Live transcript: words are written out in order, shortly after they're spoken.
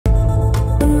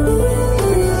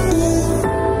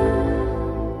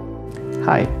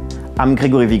Hi, I'm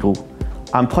Gregory Vigroux.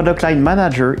 I'm Product Line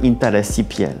Manager in Thales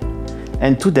CPL.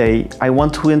 And today I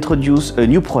want to introduce a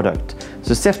new product,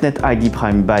 the SafeNet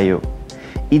IDPrime Bio.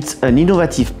 It's an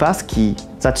innovative passkey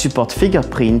that supports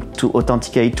fingerprint to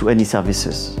authenticate to any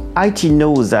services. IT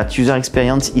knows that user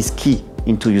experience is key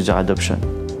into user adoption.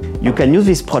 You can use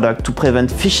this product to prevent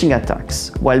phishing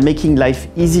attacks while making life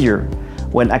easier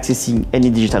when accessing any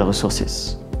digital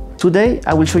resources. Today,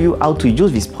 I will show you how to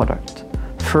use this product.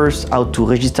 First, how to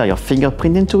register your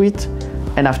fingerprint into it,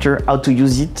 and after, how to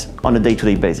use it on a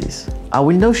day-to-day basis. I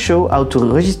will now show how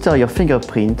to register your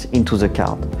fingerprint into the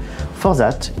card. For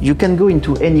that, you can go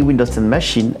into any Windows 10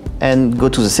 machine and go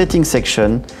to the settings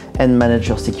section and manage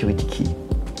your security key.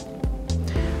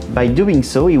 By doing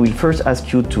so, it will first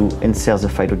ask you to insert the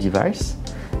FIDO device,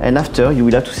 and after, you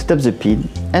will have to set up the PIN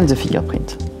and the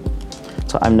fingerprint.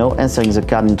 So I'm now inserting the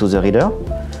card into the reader.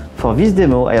 For this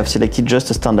demo, I have selected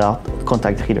just a standard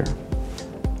contact reader.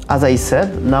 As I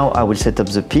said, now I will set up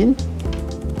the PIN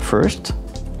first.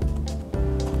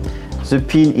 The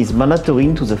PIN is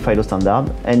mandatory to the FIDO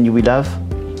standard, and you will have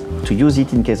to use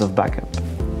it in case of backup.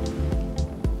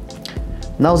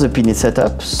 Now the PIN is set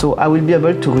up, so I will be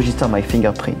able to register my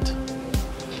fingerprint.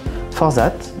 For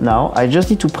that, now I just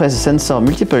need to press the sensor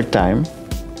multiple times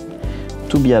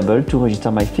to be able to register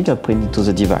my fingerprint into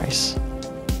the device.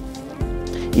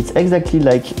 It's exactly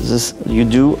like this you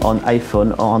do on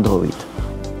iPhone or Android.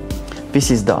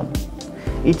 This is done.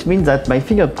 It means that my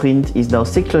fingerprint is now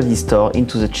securely stored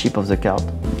into the chip of the card.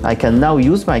 I can now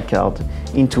use my card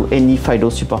into any FIDO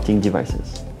supporting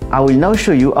devices. I will now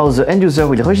show you how the end user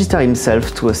will register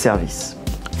himself to a service.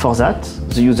 For that,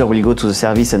 the user will go to the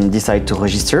service and decide to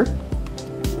register,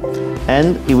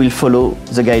 and he will follow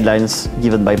the guidelines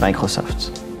given by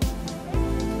Microsoft.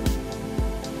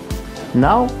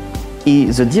 Now,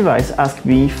 the device asks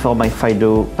me for my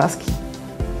FIDO passkey.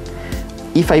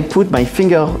 If I put my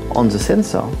finger on the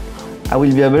sensor, I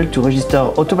will be able to register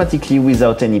automatically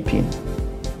without any PIN.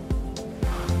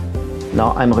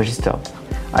 Now I'm registered.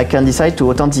 I can decide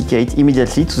to authenticate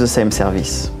immediately to the same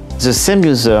service. The same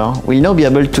user will now be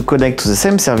able to connect to the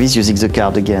same service using the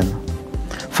card again.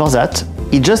 For that,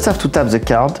 he just has to tap the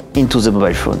card into the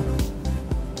mobile phone.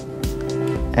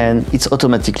 And it's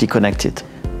automatically connected.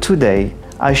 Today,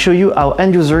 I show you how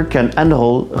end user can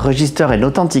enroll, register and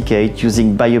authenticate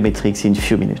using biometrics in a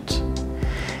few minutes.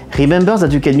 Remember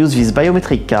that you can use this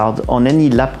biometric card on any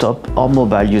laptop or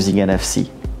mobile using NFC.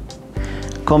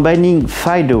 Combining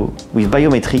FIDO with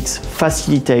biometrics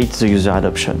facilitates the user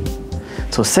adoption.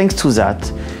 So thanks to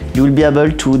that, you will be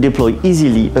able to deploy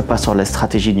easily a passwordless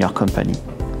strategy in your company.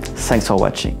 Thanks for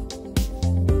watching.